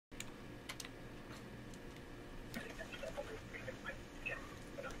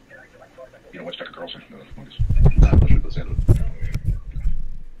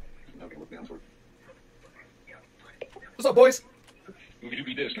up, boys? Who could you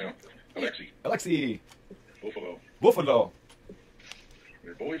be this now? Alexi. Alexi. Buffalo. Buffalo.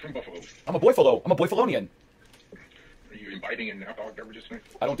 You're a boy from Buffalo. I'm a boyfalo. I'm a boyfalonian. Are you imbibing in alcoholic beverages tonight?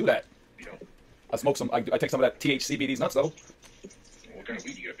 I don't do that. You don't? I smoke some. I take some of that THCV these nuts, though. What kind of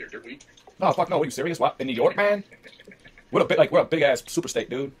weed do you get up there? Dirt weed? No, fuck no. Are you serious? What? In New York, man? We're a big ass super state,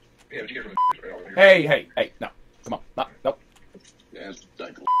 dude. Yeah, but you get from the Hey, no. Come on. No. Yeah, it's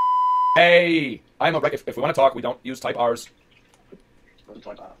like... Hey, I'm a right. If we want to talk, we don't use type R's.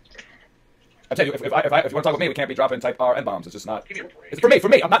 I tell you, if you want to talk with me, we can't be dropping type R and bombs. It's just not. It's for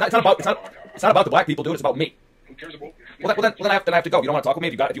me. I'm not. It's not about the black people, dude. It's about me. Who cares about... Well, then I have to go. You don't want to talk with me.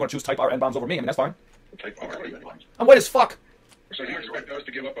 If you want to choose type R and bombs over me, I mean that's fine. Type R. I'm white as fuck. So you expect us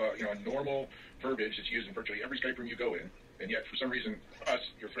to give up a normal verbiage that's used in virtually every Skype room you go in, and yet for some reason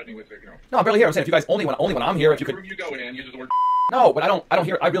you're threatening with No, I'm barely here. I'm saying if you guys only when I'm here, if you could. Room you go in uses the word. No, but I don't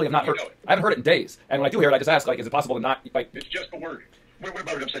hear. I really have not heard. I haven't heard it in days. And when I do hear it, I just ask, like, is it possible to not like? It's just a word. What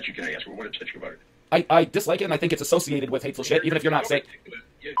about it upsets you? Can I ask? What upsets you about it? I dislike it, and I think it's associated with hateful shit, even if you're not saying.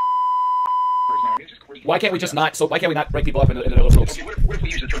 Why can't we just not? So why can't we not break people up into little groups? Okay, what if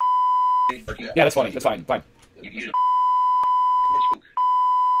we use the term? Yeah, that's funny. That's fine.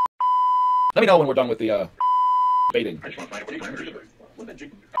 Let me know when we're done with the debating. I just want to find out what are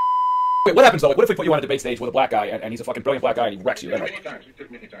you Wait, what happens though? Like, what if we put you on a debate stage with a black guy and he's a fucking brilliant black guy and he wrecks you? Then,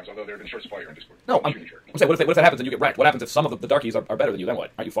 Many times, although they're in short supply here in Discord. No, I'm saying, what if that happens and you get wrecked? What happens if some of the darkies are better than you? Then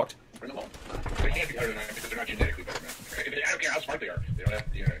what? Aren't you fucked? They can't be better than that because they're not genetically better, man. I don't care how smart they are. They don't have,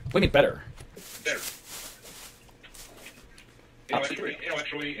 What do you mean better? Better.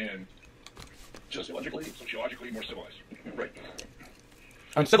 Intellectually and sociologically more civilized. Right.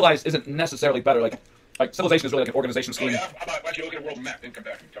 I mean, civilized isn't necessarily better. Like civilization is really like an organization scheme. Oh, yeah? How about you look at a world map and come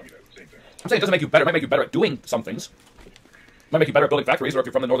back and tell me the same thing? I'm saying it doesn't make you better. It might make you better at doing some things. It might make you better at building factories, or if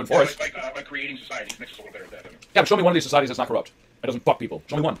you're from the northern forest. Like creating societies makes us a little better at that, doesn't it? Yeah, but show me one of these societies that's not corrupt. It doesn't fuck people.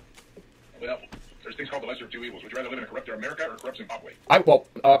 Show me one. Well, there's things called the lesser of two evils. Would you rather live in a corrupt America or a corrupt Zimbabwe?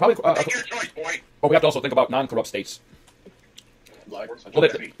 Probably. Take your choice, boy. Well, we have to also think about non-corrupt states. Well,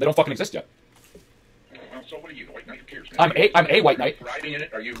 they don't fucking exist yet. Well, so what are you, the white knight? Who cares, man? I'm a white knight. Thriving in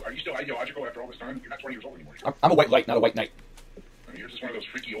it? Are you still ideological after all this time? You're not 20 years old anymore. I'm a white light, not a white knight. I mean, you're just one of those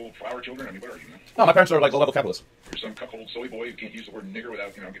freaky old flower children. I mean, what are you, man? No, my parents are like low-level capitalists. You're some cuckold soy boy who can't use the word nigger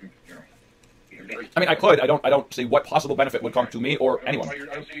without, getting, I mean, I could. I don't see what possible benefit would come to me or anyone. I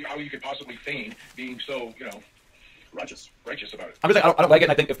don't see how you could possibly feign being so, righteous about it. I'm just saying, I don't like it,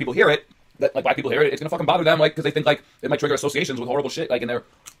 and I think if people hear it, that like black people hear it, it's gonna fucking bother them, like, because they think like it might trigger associations with horrible shit, like in their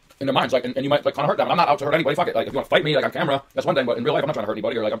minds, like, and you might like kind of hurt them. And I'm not out to hurt anybody. Fuck it. Like, if you want to fight me, like on camera, that's one thing. But in real life, I'm not trying to hurt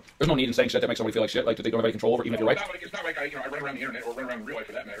anybody. Or like, there's no need in saying shit that makes somebody feel like shit. Like, that they don't have any control over, even if you're right. It's not like I run around the internet or run around in real life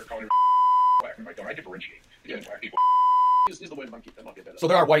for that matter, calling black and white. I differentiate between black people. Is the way to monkey that. So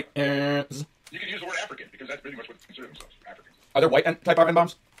there are white. You can use the word African because that's pretty much what they consider themselves. Africans. Are there white type R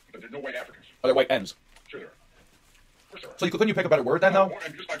bombs? But there's no white Africans. Are there white ends? Sure there are. Of course there are. So couldn't you pick a better word then, though?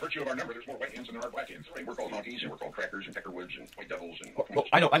 And just by virtue of our number, there's more white ends than there are black ends. Right? We're called monkeys and we're called crackers and peckerwoods and white devils and. Well,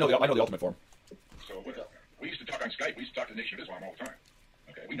 I know the ultimate form. So we used to talk on Skype. We used to talk to the Nation of Islam all the time.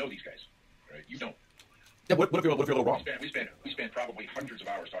 Okay, we know these guys, right? You don't. Yeah. What if you're a little wrong? We spend probably hundreds of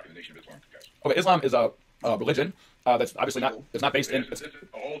hours talking to the Nation of Islam guys. Okay, Islam is a religion that's obviously not. It's not based in. It's a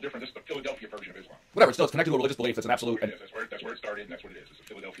whole different. This is the Philadelphia version of Islam. Whatever. Still, it's connected to a religious belief. It's an absolute. That's where it started, and that's what it is. It's a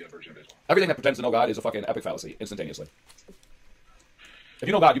Philadelphia version of Islam. Everything that pretends to know God is a fucking epic fallacy, instantaneously. If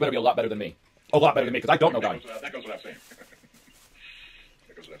you know God, you better be a lot better than me. A lot better than me, because I don't know God. That goes without saying.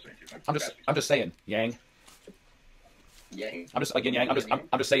 That goes without saying. I'm just saying, Yang. Yang. I'm just again Yang. I'm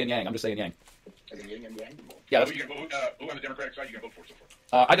just saying Yang. I'm just saying Yang. Like a yin and yang. Yeah. Who on the Democratic side you can vote for so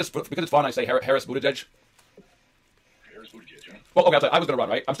far? I just because it's fun. I say Harris Buttigieg. Harris Buttigieg, huh? Well, okay, I'll tell you, I was going to run,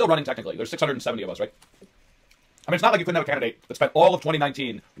 right? I'm still running technically. There's 670 of us, right? I mean, it's not like you couldn't have a candidate that spent all of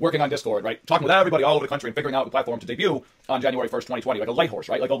 2019 working on Discord, right? Talking with everybody all over the country and figuring out the platform to debut on January 1st, 2020, like a light horse,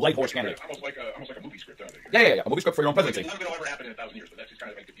 right? Like a light horse candidate. Almost like a movie script, huh? Yeah. A movie script for your own presidency. None of it will ever happen in 1,000 years, but that's just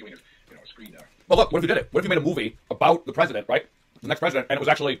kind of like the viewing as a screen now. Well, look, what if you did it? What if you made a movie about the president, right? The next president, and it was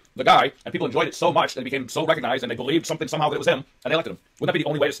actually the guy, and people enjoyed it so much that it became so recognized, and they believed somehow that it was him, and they elected him. Wouldn't that be the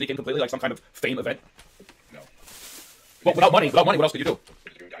only way to sneak in completely, like some kind of fame event? No. Well, without money, what else could you do?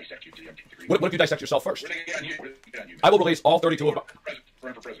 Dissect you to the nth degree. What if you dissect yourself first? Where they get on you? I will release all 32 of them.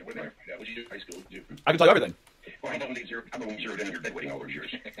 Run for president. What did you do in high school? I can tell you everything. Well, I'm the one zeroed in on your bed waiting all those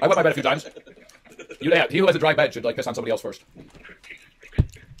years. I wet my bed a few times. He who has a dry bed should like piss on somebody else first.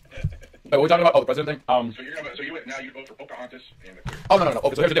 Wait, what are we talking about? Oh, the president thing? Now you vote for Pocahontas and the Oh, no.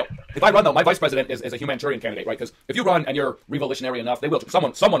 Okay, so here's the deal. If I run, though, my vice president is a humanitarian candidate, right? Because if you run and you're revolutionary enough, they will.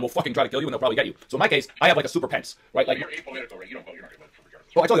 Someone will fucking try to kill you, and they'll probably get you. So in my case, I have like a super Pence, right? Like you're apolitical, right? You don't vote. You're not going to vote for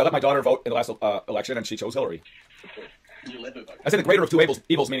regardless. Well, I told you I let my daughter vote in the last election, and she chose Hillary. You let her vote. I say the greater of two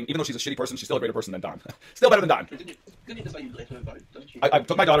evils, meaning even though she's a shitty person, she's still a greater person than Don. Still better than Don. Didn't you just say you let her vote? Doesn't she? I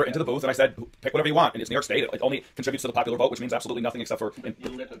took my daughter into the booth and I said, pick whatever you want. And it's New York State. It only contributes to the popular vote, which means absolutely nothing except for... You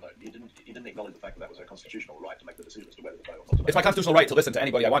let her vote. You didn't acknowledge the fact that that was her constitutional right to make the decision as to whether to vote or not to vote. It's my constitutional right to listen to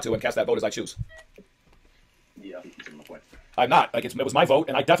anybody I want to and cast that vote as I choose. Yeah, I think you're my point. I'm not. Like, it was my vote,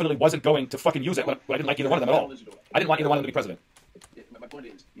 and I definitely wasn't going to fucking use it when I didn't like either one of them at all. I didn't want either one of them to be president. Yeah, my point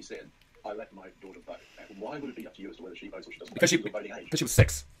is, you said, I let my daughter vote. Why would it be up to you as to whether she votes or she doesn't? Because she voting age. was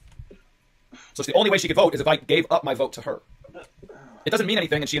 6. So it's the only way she could vote is if I gave up my vote to her. It doesn't mean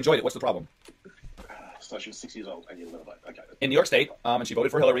anything, and she enjoyed it. What's the problem? So she was 6 years old and you let her vote. Okay. In New York State, and she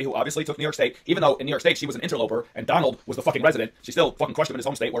voted for Hillary, who obviously took New York State. Even though in New York State she was an interloper and Donald was the fucking resident, she still fucking crushed him in his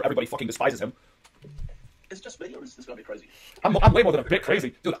home state where everybody fucking despises him. Is it just me, or is this going to be crazy? I'm way more than a bit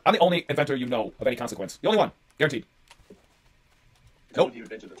crazy. Dude, I'm the only inventor you know of any consequence. The only one. Guaranteed. Nope.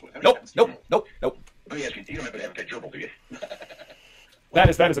 Nope. Let me ask you, you don't have an appetite gerbil, do you? That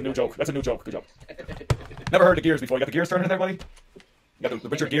is a new joke. That's a new joke. Good job. Never heard the gears before. You got the gears turning in there, buddy? You got the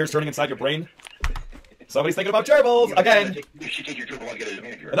Richard gears turning inside your brain? Somebody's thinking about gerbils again. You should take your gerbil and get it as a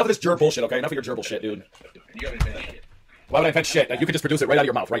manicure. Enough of this gerbil bullshit, okay? Enough of your gerbil shit, dude. You gotta invent shit. Why would I invent shit? You can just produce it right out of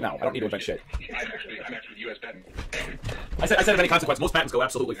your mouth right now. I don't need to invent shit. I'm actually the U.S. patent. I said of any consequence. Most patents go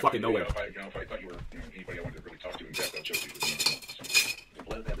absolutely fucking nowhere. If I thought you were anybody I wanted to really talk to in depth, I'd chose you.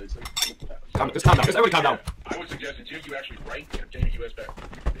 Just calm down. Just everybody calm down. I would suggest until you actually write and obtain a U.S. patent,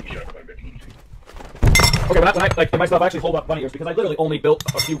 that you shut up about inventing anything. Okay, when I like myself, I actually hold up bunny ears because I literally only built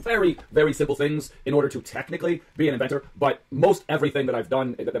a few very, very simple things in order to technically be an inventor. But most everything that I've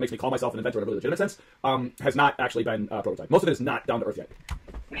done that makes me call myself an inventor in a really legitimate sense has not actually been prototyped. Most of it is not down to earth yet.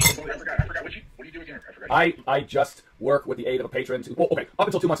 I forgot. What do you do again? I forgot. I just work with the aid of a patron. Well, okay, up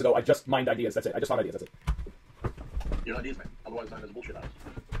until 2 months ago, I just mined ideas. That's it. I just found ideas. That's it. You're an ideas man, otherwise known as a bullshit artist.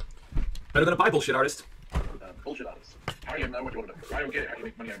 Better than a bullshit artist. Bullshit artist. How do you know what you want to do? I don't get it. How do you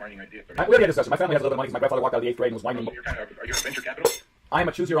make money on mining ideas? We already had a discussion. My family has a little bit of money because my grandfather walked out of the 8th grade and was mining. So are you a venture capitalist? I'm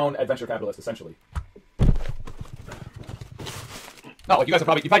a choose-your-own adventure capitalist, essentially. No, like you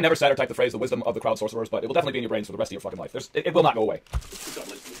probably never said or typed the phrase "the wisdom of the crowd sorcerers," but it will definitely be in your brains for the rest of your fucking life. It will not go away.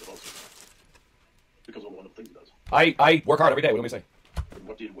 Because of all the wonderful things it does. I work hard every day. What do we say?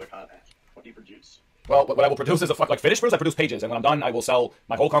 What do you work hard at? What do you produce? Well, what I will produce is like finished produce. I produce pages, and when I'm done, I will sell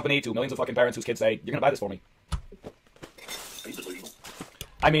my whole company to millions of fucking parents whose kids say, "You're gonna buy this for me." Are you delusional?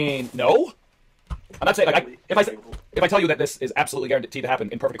 I mean, no. I'm not saying like if I tell you that this is absolutely guaranteed to happen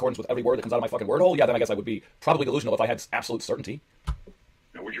in perfect accordance with every word that comes out of my fucking word hole, yeah, then I guess I would be probably delusional if I had absolute certainty.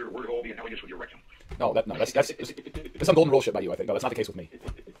 Now, would your word hole be analogous with your rectum? No, that's some golden rule shit by you. I think no, that's not the case with me.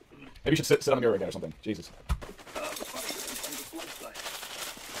 Maybe you should sit on the mirror again or something. Jesus.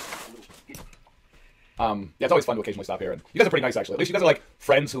 Yeah, it's always fun to occasionally stop here. And you guys are pretty nice, actually. At least you guys are like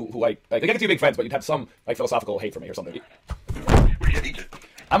friends who like they get to be big friends, but you'd have some like philosophical hate for me or something. Where do you eat it?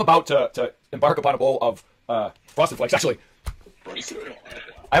 I'm about to embark upon a bowl of Frosted Flakes. Actually,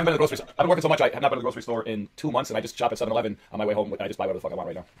 I haven't been to the grocery store. I've been working so much. I have not been to the grocery store in 2 months, and I just shop at 7-Eleven on my way home. I just buy whatever the fuck I want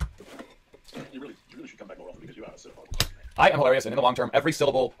right now. You really should come back more often because you are a certified. I am hilarious, and in the long term, every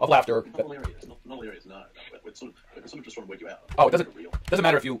syllable of laughter. Not hilarious. Not hilarious. No. We're sort of just trying to work you out. Oh, it doesn't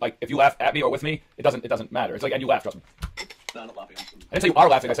matter if you laugh at me or with me. It doesn't matter. It's like, and you laugh, trust me. No, I'm not laughing. I didn't say you are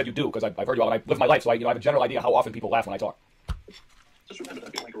laughing. I said you do because I've heard you all, and I live my life, so I have a general idea how often people laugh when I talk. Just remember,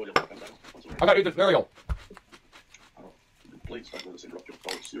 don't be like Royal comes out. I got to eat this cereal. Please don't let us interrupt your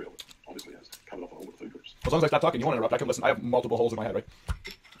bowl of cereal. It obviously has covered off on all the food groups. As long as I stop talking, you won't interrupt. I can listen. I have multiple holes in my head, right?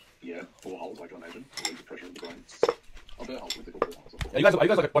 Yeah, 4 holes, I can imagine. Relieve the pressure in the brain. I'll bear holes with the 4 holes. Yeah, are you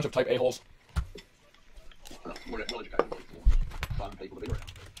guys like a bunch of type A holes? We're well-educated people. Fun people to be around.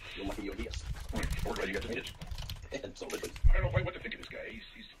 You're lucky you're here. Or glad you got to meet it. Absolutely. I don't know what to think of this guy.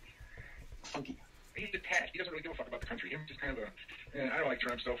 He's Funky. he's detached. He doesn't really give a fuck about the country. He's just kind of I don't like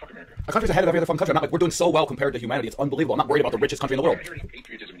Trump, so fuck America. Our country's ahead of every other fucking country. I'm not like we're doing so well compared to humanity. It's unbelievable. I'm not worried about the richest country in the world. I hear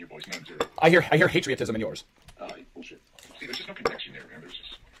patriotism in your voice, man, sir. I hear patriotism in yours. Bullshit. See, there's just no connection there, man. There's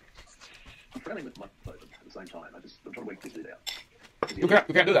just... I'm frowning with my phone at the same time. I'm trying to work this bit out. You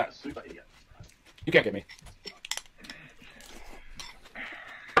can't do that. Super idiot. You can't get me.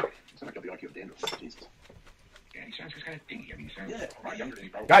 It's like I've got the IQ of dandruff. Jesus. Yeah, he sounds kind of dingy. I mean, he sounds a lot younger than he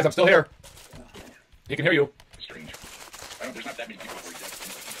probably... Guys, I'm still here. He can hear you. Strange. There's not that many people where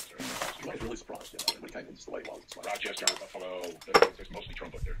he's I was really surprised when it came in just the way it was. It's like, Rochester, Buffalo, there's mostly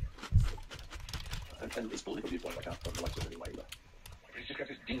Trump up there. and his political viewpoint, I can't relate to it anyway either. He's just got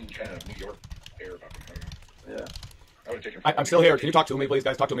this dingy kind of New York air about him. Yeah. I would have taken... I'm still here. Can you talk to me, please,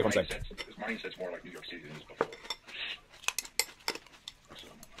 guys? Talk to me if I'm saying. His mindset's more like New York City than it is Buffalo.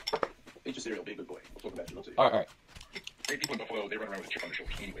 Eat your cereal, be a good boy. We'll talk about you, not to you. All right. Great people in Buffalo, they run around with a chip on their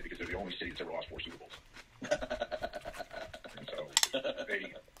shoulder anyway because they're the only city that's ever lost 4 Super Bowls. they, I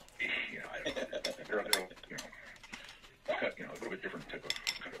don't know. They're cut, a little bit different type of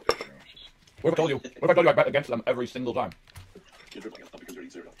cutout. It's just, What if I told you I bet against them every single time? You're dribbling us because you're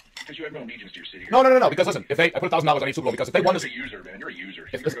eating cereal. because you have no allegiance to your city. No. Because listen, if I put $1,000 on each Super Bowl, because if they won You're this, just a user, man. You're a user.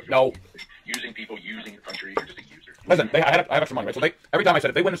 No. Using people, using your country. You're just a user. Listen, I have extra money, right? So every time I said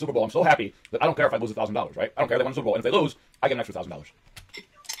if they win the Super Bowl, I'm so happy that I don't care if I lose $1,000, right? I don't care if they win the Super Bowl, and if they lose, I get an extra $1,000.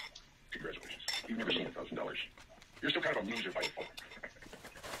 Congratulations. You've never seen $1,000. You're still kind of a loser by default.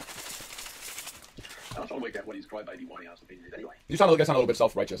 I'm trying to work out what his crybaby whiny ass opinion is anyway. You sound a little bit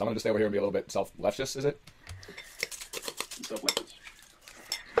self-righteous. I'm going to just stay over here and be a little bit self-leftist, is it? Self-leftist.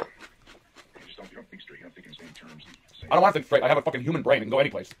 You don't think straight. You don't think in the same terms. I don't want to think straight. I have a fucking human brain. It can go any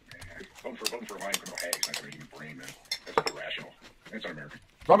place. Voting for a line criminal hag is not going to human brain, man. That's like irrational. And it's un-American.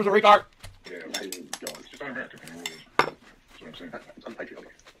 Trump is a retard. Yeah, it's just un-American. That's what I'm saying. It's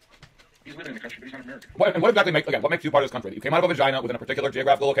unpatriotic. He's living in the country, but he's not American. What exactly what makes you part of this country? You came out of a vagina within a particular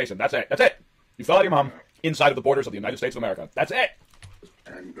geographical location. That's it. You fell out of your mom inside of the borders of the United States of America. That's it.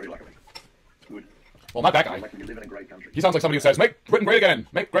 And very luckily. Good. Well, not that guy. Like you live in a great country. He sounds like somebody who says, "Make Britain great again.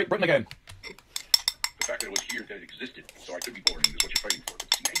 Make Great Britain again." The fact that it was here, that it existed, so I could be born, is what you're fighting for.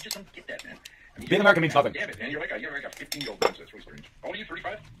 See, you just don't get that, man. I mean, Being American means nothing. Damn it, man. You're like a 15-year-old princess. That's really strange. How old are you,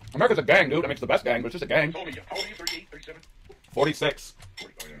 35? America's a gang, dude. I mean, it's the best gang, but it's just a gang. How old are you, 38, 37? 46.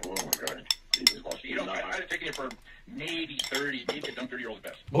 40, oh my God. I'd have taken you for maybe 30, maybe a dumb 30-year-old at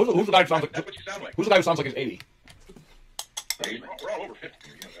best. Well, who's the guy who sounds like? That's what you sound like. Who's the guy who sounds like he's 80? We're all over 50.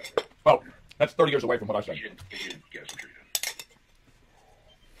 You know that, right? Oh, that's 30 years away from what I said. You didn't guess. I'm sure you did.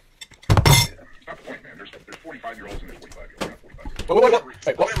 It's not the point, man. There's 45-year-olds and there's 45-year-olds. Not 45-year-olds.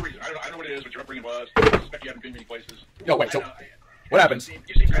 Wait, For whatever reason. I don't know what it is, what your upbringing was. I suspect you haven't been many places. Yo, wait, so what happens? You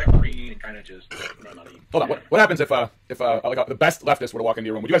seem kind of green and kind of just no money. Hold on. What happens if the best leftist were to walk into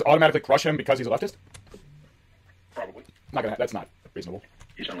your room? Would you guys automatically crush him because he's a leftist? Probably. That's not reasonable.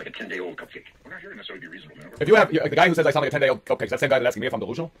 You sound like a 10-day-old cupcake. We're not here to necessarily be reasonable, man. If you have the guy who says I sound like a 10-day-old cupcake, is that same guy that's asking me if I'm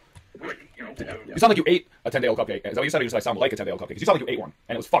delusional? Really, You sound like you ate a 10-day-old cupcake. Is that what you said? Or you said I sound like a 10-day-old cupcake? Because you sound like you ate one,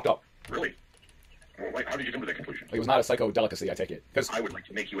 and it was fucked up. Really? Well, how did you come to that conclusion? Like, it was not a psycho delicacy, I take it. Because I would like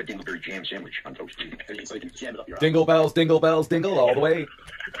to make you a dingleberry jam sandwich on toast. So you can jam it up your ass. dingle bells, dingle all the way.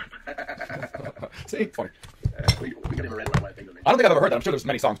 See, funny. We got him a random way of thinking. I don't think I've ever heard that. I'm sure there's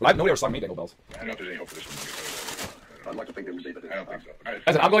many songs, but nobody ever sung me dingle bells. I don't know if there's any hope for this one. I'd like to think there would be, but I don't think so.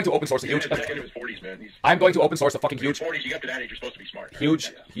 Listen, I'm going to open source a huge. He's in his 40s, man. I'm going to open source a fucking Huge. huge, 40s, you got to that age, you're supposed to be smart.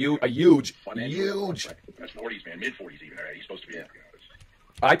 huge. That's 40s, man. Mid-40s even. All right, he's supposed to be.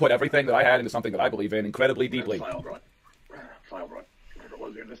 I put everything that I had into something that I believe in incredibly deeply. File right. Whoever it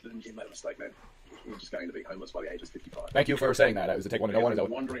was who invested in him made a mistake, man. He was just going to be homeless by the age of 55. Thank you for saying that. It was a take one to know one.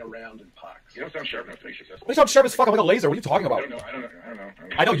 Wandering around in parks. You don't sound sharp enough to be successful. At least I'm sharp as fuck. I'm like a laser. What are you talking about? I don't know.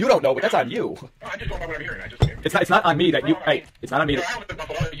 I know you don't know, but that's on you. I'm just going by what I'm hearing. It's not on me that you. Hey, it's not on me. I don't know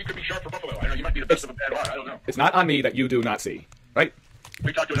Buffalo. You could be sharp for Buffalo. I don't know. You might be the best of a bad lot. I don't know. It's not on me that you do not see. Right?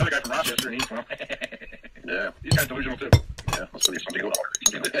 We talked to another guy from Rochester, and he's well, Yeah. he's kind of delusional too. Yeah. That's something else.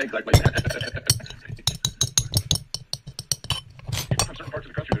 Exactly. People from certain parts of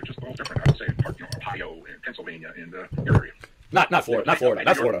the country, they're just a little different. I would say, Ohio and Pennsylvania and your area. Not Florida. Not Florida.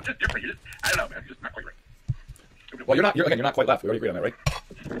 Not Florida. Just different. I don't know, man. Just not quite right. Well, you're not quite left. We already agreed on that, right?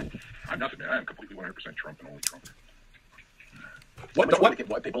 I'm nothing, man. I'm completely 100% Trump and only Trump. What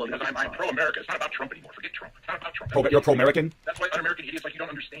people Because I'm pro-America. It's not about Trump anymore. Forget Trump. It's not about Trump. You're pro-American? That's why un-American idiots like you don't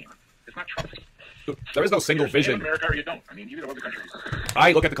understand. It's not Trump. There is no single vision. America or you don't. I mean, you love the country.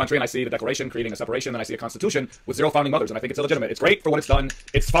 I look at the country and I see the Declaration creating a separation, and I see a constitution with 0 founding mothers, and I think it's illegitimate. It's great for what it's done.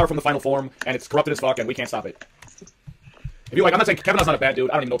 It's far from the final form, and it's corrupted as fuck, and we can't stop it. If you like, I'm not saying Kevin's not a bad dude.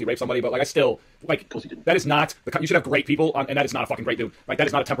 I don't even know if he raped somebody, but like, I still like that is not. You should have great people, and that is not a fucking great dude. Like, that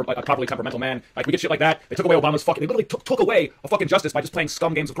is not a properly temperamental man. Like, we get shit like that. They took away Obama's fucking. They literally took away a fucking justice by just playing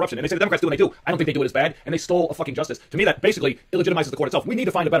scum games of corruption. And they say the Democrats do what they do. I don't think they do it as bad, and they stole a fucking justice. To me, that basically illegitimizes the court itself. We need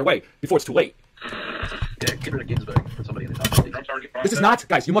to find a better way before it's too late. Yeah, get rid of Ginsburg for somebody in his house. This is not,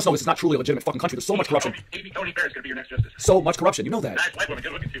 guys. You must know this is not truly a legitimate fucking country. There's so much corruption. Tony Barrett's gonna be your next justice. So much corruption. You know that. Nice white woman,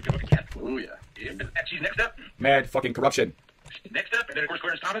 good looking too, good looking cat. Oh yeah. She's next up. Mad fucking corruption. Next up, and then of course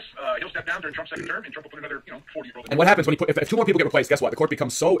Clarence Thomas, he'll step down during Trump's second term, and Trump will put another, 40-year-old. And what happens when if 2 more people get replaced? Guess what? The court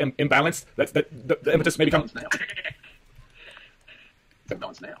becomes so imbalanced that the impetus may become.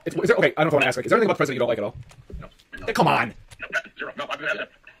 Balance now. Is there, okay, I don't know if I want to ask. Like, is there anything about the president you don't like at all? No. Hey, come on. No, nothing. Zero. No, I'm gonna have that.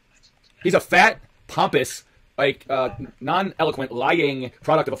 He's a fat, pompous, like non-eloquent, lying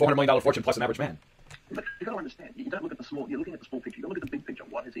product of a $400 million fortune plus an average man. But you got to understand, you don't look at the small. You're looking at the small picture. You don't look at the big picture.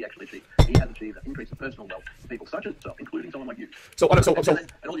 What has he actually achieved? He has achieved an increase in personal wealth for people such as himself, including someone like you. So and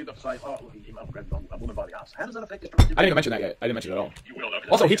all you've got to say, oh, look, he grabbed a woman by the ass. How does that affect his productivity? I didn't even mention that yet. I didn't mention it at all. You will, though, because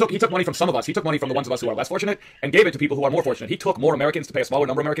Also, he took money from some of us. He took money from the ones of us who are less fortunate and gave it to people who are more fortunate. He took more Americans to pay a smaller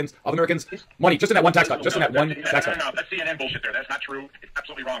number of Americans money just in that one tax cut. Just in that one tax cut. No, that's CNN bullshit there. That's not true. It's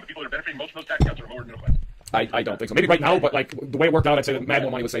absolutely wrong. The people that are benefiting most of those tax cuts are lower middle class. I don't think so. Maybe right now, but like the way it worked out, I'd say that mad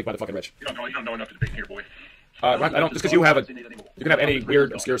more money was saved by the fucking rich. You don't know enough to debate here, boy. I don't just because you can have any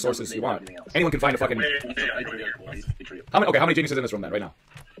weird obscure sources you want. Anyone can find a fucking. How many geniuses in this room then right now?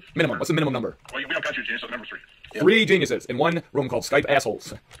 Minimum. What's the minimum number? Well, we don't count you genius, so the number's 3. 3 geniuses in one room called Skype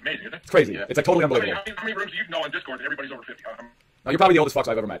assholes. It's amazing, isn't it? It's crazy. Yeah. It's like totally unbelievable. How many rooms do you know on Discord that everybody's over 50? No, you're probably the oldest fucks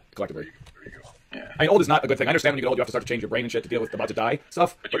I've ever met collectively. There you go. Yeah. I mean, old is not a good thing. I understand when you get old, you have to start to change your brain and shit to deal with about to die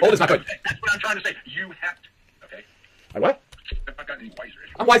stuff. But old is not good. That's what I'm trying to say. You have to. Okay. I what? I've not gotten any wiser.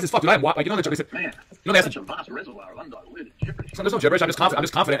 I'm wise as fuck, dude. I'm like, you know the Man, you know that's such a vast reservoir of undiluted gibberish. there's no gibberish. I'm just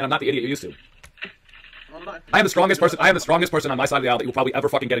confident, and I'm not the idiot you're used to. Well, no. I am the strongest person on my side of the aisle that you'll probably ever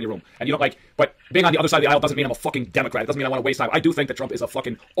fucking get in your room. And you don't like, but being on the other side of the aisle doesn't mean I'm a fucking Democrat. It doesn't mean I want to waste time. I do think that Trump is a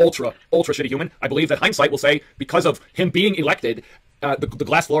fucking ultra shitty human. I believe that hindsight will say because of him being elected, the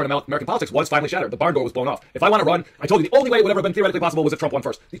glass floor in American politics was finally shattered. The barn door was blown off. If I want to run, I told you the only way it would ever have been theoretically possible was if Trump won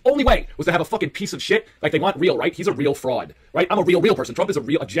first. The only way was to have a fucking piece of shit like they want real, right? He's a real fraud, right? I'm a real person. Trump is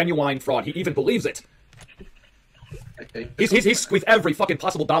a genuine fraud. He even believes it. He's squeezed every fucking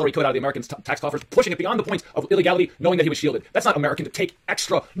possible dollar he could out of the American tax coffers, pushing it beyond the point of illegality, knowing that he was shielded. That's not American to take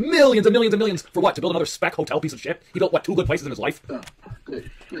extra millions and millions and millions for what? To build another spec hotel piece of shit? He built, what, 2 good places in his life? Good.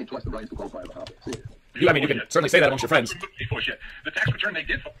 You ain't twice the range to qualify the harvest. I mean, you can certainly say that amongst your friends. The tax return they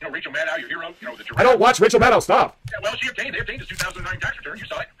did, Rachel Maddow, your hero, the I don't watch Rachel Maddow. Stop. Yeah, well, they obtained his 2009 tax return. You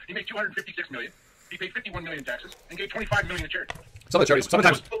saw it. He made $256 million. He paid $51 million in taxes and gave $25 million to charity. Some of the charities.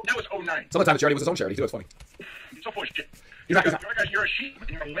 That was 09. Sometimes the charity was his own charity too. It's funny. He's so full of shit. You're a sheep and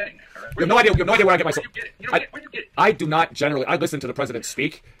you're a wedding. Right? You have no idea where I get myself. Where you get it? I do not generally. I listen to the president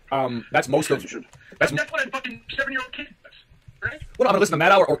speak. That's most of. That's what a fucking 7-year-old kid does. Right? Well, I'm gonna listen to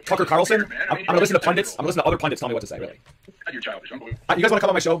Maddow or Tucker Carlson. I'm gonna listen to pundits. I'm gonna listen to other pundits tell me what to say. Really. You're childish. Unbelievable. You guys want to come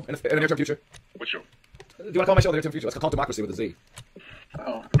on my show in the near term future? What show? Do you want to call my show in the near term future? Let's call it Democracy with a Z.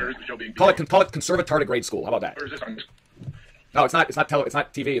 Oh, where is the show being? Call it Conservative Tardigrade School. How about that? Where is this on? No, it's not. It's not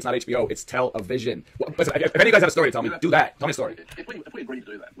TV. It's not HBO. It's television. Well, listen, if any of you guys have a story to tell me, do that. Tell me a story. If we agree to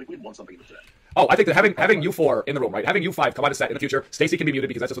do that, we'd want something to say. Oh, I think that having you 4 in the room, right? Having you 5 come on a set in the future. Stacey can be muted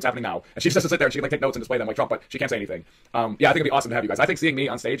because that's just what's happening now, and she just has to sit there and she can like take notes and display them like Trump, but she can't say anything. Yeah, I think it'd be awesome to have you guys. I think seeing me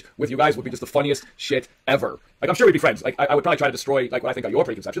on stage with you guys would be just the funniest shit ever. Like I'm sure we'd be friends. Like I would probably try to destroy like what I think are your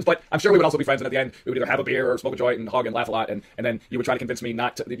preconceptions, but I'm sure we would also be friends. And at the end, we would either have a beer or smoke a joint and hug and laugh a lot, and then you would try to convince me you'd try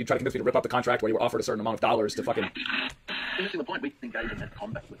to convince me to rip up the contract where you were offered a certain amount of dollars to fucking. This is the point. We engage in mental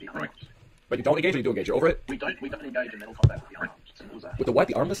combat with the arms. But you don't engage, or you do engage. You're over it. We don't engage in mental combat with the arms. Simple as that. With the what?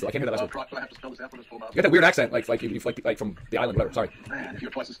 The arm wrestle? I can't hear that last word. Do I have to spell this out for this format? You got that weird accent, like from the island, whatever. Sorry. Man, if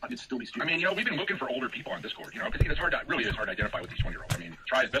you're twice as you'd still be stupid. I mean, we've been looking for older people on Discord, because it's hard to identify with these 20-year-olds. I mean,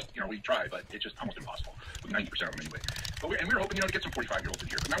 try as best, we try, but it's just almost impossible with 90% of them anyway. But we were hoping, to get some 45-year-olds in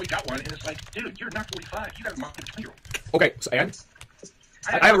here. But now we got one, and it's like, dude, you're not 45. You got a 20-year-old. Okay, so and.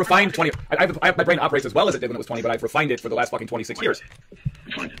 I have a refined 20. My brain operates as well as it did when it was 20, but I've refined it for the last fucking 26 years.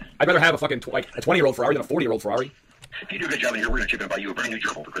 I'd rather have a fucking a 20-year-old Ferrari than a 40-year-old Ferrari. If you do a good job in here, we're gonna chip in and buy you a brand new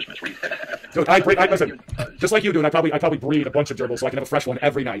gerbil for Christmas. Dude, listen. Just like you do, and I probably breed a bunch of gerbils so I can have a fresh one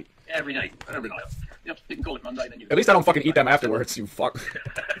every night. Every night. Yep, you can call it Monday, then you. At least I don't fucking eat them afterwards. You fuck.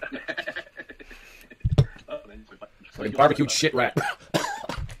 Fucking barbecued shit rat.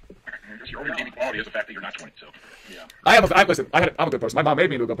 Your only redeeming quality is the fact that you're not 20. So. Yeah. Listen. I'm a good person. My mom made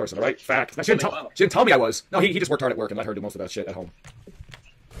me into a good person. All right. Fact. She didn't tell me I was. No, he just worked hard at work and let her do most of that shit at home.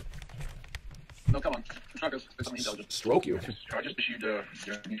 No, come on. Truckers, there's something intelligent. Stroke you. I just issued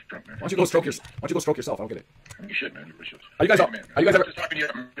Trump, man. Why don't you go stroke yourself? I don't get it. You should, man. You really should. Are you guys ever just talking to you?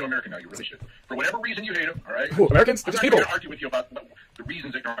 I'm American now. You really should. For whatever reason you hate him, all right? Who, Americans? They're I'm just not people. going to argue with you about the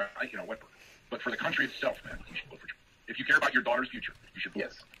reasons that what. But for the country itself, man, you should vote for Trump. If you care about your daughter's future, you should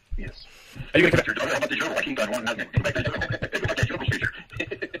vote. Yes. Are you gonna your daughter? How about the Joe? I keep that one.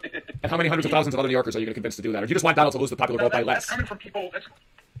 And how many hundreds of thousands of other New Yorkers are you going to convince to do that? Or do you just want Donald to lose the popular vote by less? That's coming from people.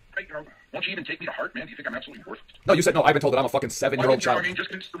 Won't you even take me to heart, man? Do you think I'm absolutely worthless? No, you said no. I've been told that I'm a fucking 7-year-old child. I mean, just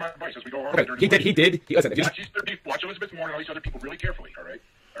consider my advice as we go on. Okay, he did. Listen, if you watch Elizabeth Warren and all these other people really carefully, all right?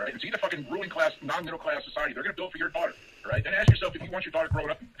 All right, and see the fucking ruling class, non-middle class society. They're going to build for your daughter, all right? Then ask yourself if you want your daughter growing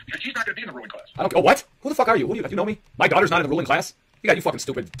up, because she's not going to be in the ruling class. I don't. Oh, what? Who the fuck are you? Who do you know me? My daughter's not in the ruling class. You fucking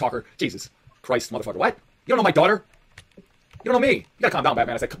stupid talker. Jesus Christ, motherfucker. What? You don't know my daughter? You don't know me. You gotta calm down,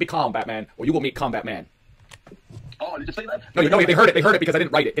 Batman. I said, be calm, Batman, or you will meet Combat Man. Oh, did you say that? No, they heard it. They heard it because I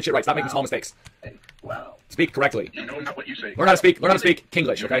didn't write it. Get shit right. Stop making small mistakes. Hey, wow. Speak correctly. You know not what you say. Learn how to speak. Learn how to speak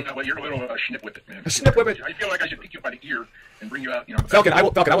Kinglish, okay? You're a little snip-whippet, man. Snip-whippet. I feel like I should pick you by the ear and bring you out, you know. Falcon, I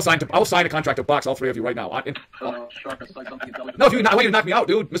will sign a contract to box all three of you right now. Shark, say something intelligent. No, if you, I want you to knock me out,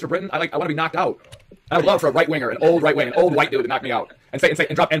 dude, Mr. Britain. I want to be knocked out. I would love for a right winger, an old white dude to knock me out and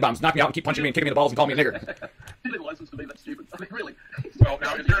drop N-bombs, knock me out and keep punching me and kicking me in the balls and call me a nigger. You need a license to be that stupid. I mean, really. Well,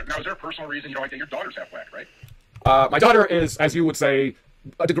 now is there a personal reason you don't like that? Your daughter's half whack, right? My daughter is, as you would say,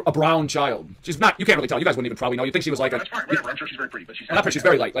 a brown child. She's not. You can't really tell. You guys wouldn't even probably know. You'd think she was like That's fine. Whatever. I'm sure she's very pretty, but she's not pretty. She's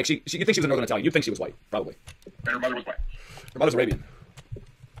very light. Like you think she was a Northern Italian. You'd think she was white, probably. And her mother was white. Her mother's Arabian.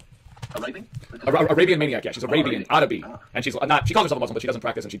 Arabian? Arabian maniac. Yeah, she's Arabian. Arabi, and she's not. She calls herself a Muslim, but she doesn't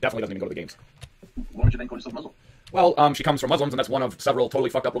practice, and she definitely doesn't even go to the games. Why would you then call yourself Muslim? Well, she comes from Muslims, and that's one of several totally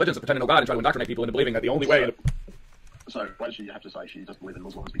fucked up religions that pretend to know God and try to indoctrinate people into believing that the only way. So why does she have to say she doesn't believe in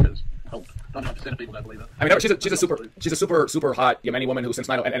Muslims? Because 99% of people don't believe it. I mean, she's a super hot Yemeni woman who since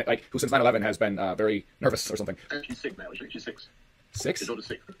 9/11 has been very nervous or something. And she's sick now. She's 6. 6? Your daughter's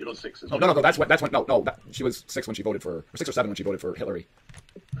 6. Your daughter's 6. No. That's when. She was 6 when she voted for, or 6 or 7 when she voted for Hillary.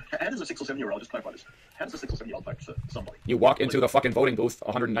 How does a 6 or 7-year-old, just clarify this, how does a 6 or 7-year-old vote for somebody? You walk into the fucking voting booth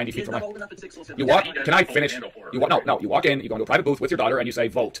 190 feet from my... Old enough at 6 or 7. You walk... Can I finish? You walk in, you go into a private booth with your daughter, and you say,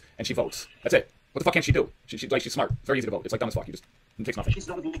 vote, and she votes. That's it. What the fuck can she do? She's smart. It's very easy to vote. It's like dumb as fuck. It takes nothing. She's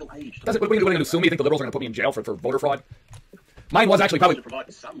not of legal age. What are you going to sue me? You think the liberals are going to put me in jail for voter fraud? Mine was actually probably... To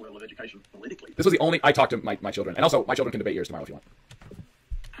provide some level of education politically. This was the only... I talked to my children. And also, my children can debate yours tomorrow if you want.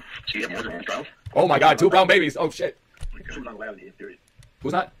 So you have more than one child? Oh my god, 2 brown babies. Oh shit. Children aren't allowed in here, period.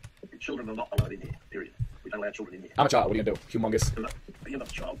 Who's not? Children are not allowed in here, period. We don't allow children in here. I'm a child. What are you going to do? Humongous. You're not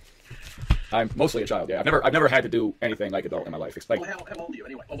a child. I'm mostly a child, yeah. I've never had to do anything like adult in my life. It's like... Well, how old are you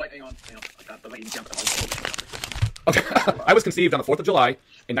anyway? Oh, wait, hang on. I can't believe you jumped Okay. I was conceived on the 4th of July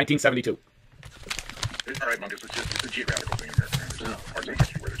in 1972. All right, Mungus, it's a geographical thing in here. There's parts of the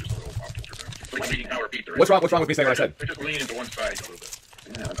country where they're just a little off kilter. It's like leaning tower Pete. What's wrong with me saying what I said? They're just leaning to one side a little bit.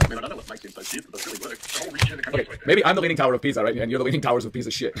 Yeah, I mean, I don't know what makes him so stupid, but it really works. The whole region of the country Okay, like that. maybe I'm the leaning tower of Pisa, right? And you're the leaning towers of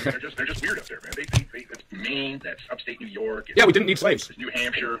Pisa shit. They're just weird up there, man. They that's Maine, that's upstate New York. Yeah, we didn't need slaves. New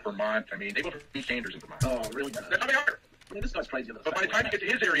Hampshire, Vermont. I mean, they voted for Sanders in Vermont. Oh, really? That's how they are. I mean, this guy's crazy. But by the time you get to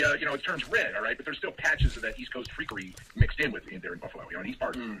his area, you know, it turns red, all right? But there's still patches of that East Coast freakery mixed in with there in Buffalo, you know, and he's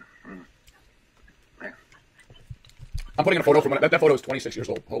part of it. Yeah. I'm putting in a photo from when that photo is 26 years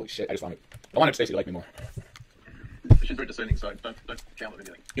old. Holy shit, I just found it. I wanted Stacey to like me more. She's very discerning, so don't count on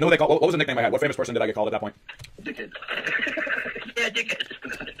anything. You know what they call? What was the nickname I had? What famous person did I get called at that point? Dickhead. Yeah,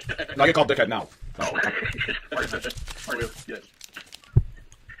 dickhead. No, I get called dickhead now. Oh. Yes.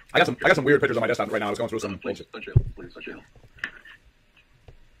 I got some weird pictures on my desktop right now. I was going through some Please, bullshit. don't share. Please, don't share.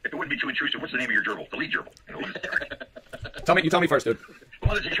 If it wouldn't be too intrusive, what's the name of your gerbil? The lead gerbil. You know, You tell me first, dude.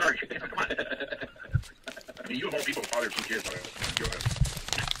 well, it's in charge. Come on. I mean, you of all people, father of 2 kids, you're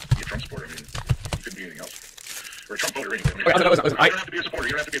a Trump supporter. I mean, you couldn't be anything else. Or a Trump voter anyway. I mean, Wait, you don't have to be a supporter.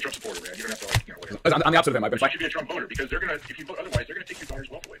 You don't have to be a Trump supporter, man. You don't have to, like, you know, whatever. I'm the opposite of him. I've been But you fighting. should be a Trump voter because they're gonna, if you vote otherwise, they're gonna take your daughter's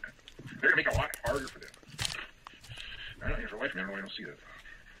wealth away, man. They're gonna make it a lot harder for them. I don't know, for life, man. I don't see that.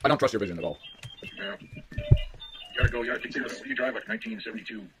 I don't trust your vision at all. Yeah. You gotta think, you drive like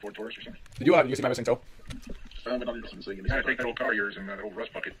 1972 Ford Taurus or something. Did you see my missing toe? But I'm interested in seeing You gotta take that old car of yours and that old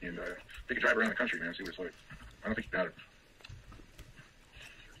rust bucket and take a drive around the country, man, see what it's like. I don't think you got it.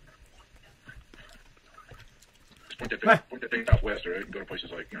 Just point that thing southwest, all right? And go to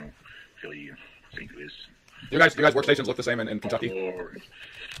places like, you know, Philly and St. Louis. Do you guys workstations look the same in Kentucky? Or,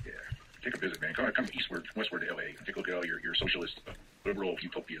 yeah. Take a visit, man. Come westward to LA and take a look at all your socialist, liberal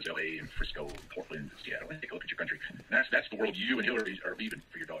utopias, LA and Frisco, Portland, Seattle. And take a look at your country. And that's the world you and Hillary are leaving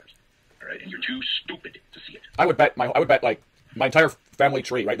for your daughters. All right, and you're too stupid to see it. I would bet like my entire family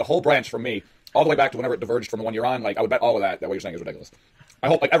tree, right, the whole branch from me all the way back to whenever it diverged from the one you're on. Like I would bet all of that what you're saying is ridiculous. I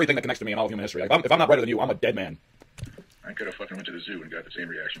hope like everything that connects to me in all of human history. Like, if I'm not brighter than you, I'm a dead man. I could have fucking went to the zoo and got the same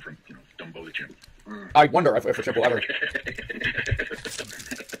reaction from, you know, Dumbo the chimp. I wonder if a chimp will ever.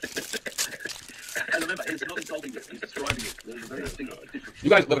 And remember, he's not insulting you. He's describing it. There's a very distinct difference. You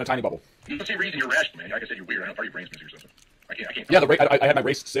guys live in a tiny bubble. You don't see a reason you're rational, man. Like I said, you're weird. I don't know if your brain's missing or something. I can't. Yeah, I had my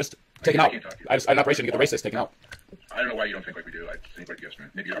race cyst taken out. I'm not racing to get the race cyst taken out. I don't know why you don't think like we do. I think like yes,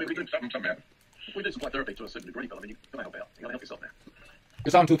 man. Maybe you're something happened. We do supply therapy to a certain degree, but I mean, you've got to help out. You've got to help yourself now.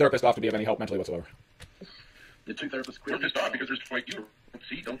 You sound too therapist off to be of any help mentally whatsoever. You're two therapists. We're pissed off because there's like you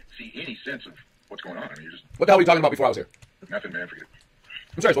don't see any sense of what's going on. I mean, you're just What the hell were you talking about before I was here? nothing, man. Forget it.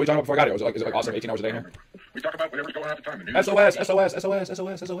 I'm serious. What were you talking about before I got here? Is it like awesome 18 hours a day here? We talk about whatever's going on at the time. The news. SOS, SOS, SOS,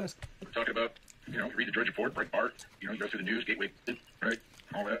 SOS, SOS. We're talking about, you know, read the Drudge Report, Breitbart. You know, you go through the news, Gateway, right?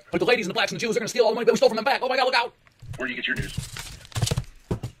 All that. Like the ladies and the blacks and the Jews are going to steal all the money that we stole from them back. Oh my God, look out! Where do you get your news?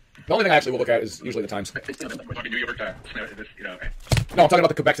 The only thing I actually will look at is usually the Times. Fucking New York Times. You know, No, I'm talking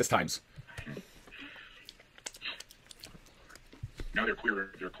about the Quebec's Times. now their queer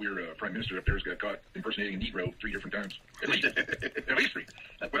prime minister up there's got caught impersonating a Negro 3 different times. At least 3.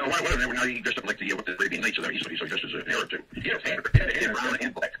 Well, whatever. Now he dressed up like the Arabian Nights, so he's dressed as an Arab too. Yeah, brown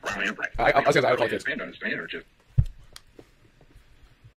and black. I was gonna say, I would call it kids. Band on his band or just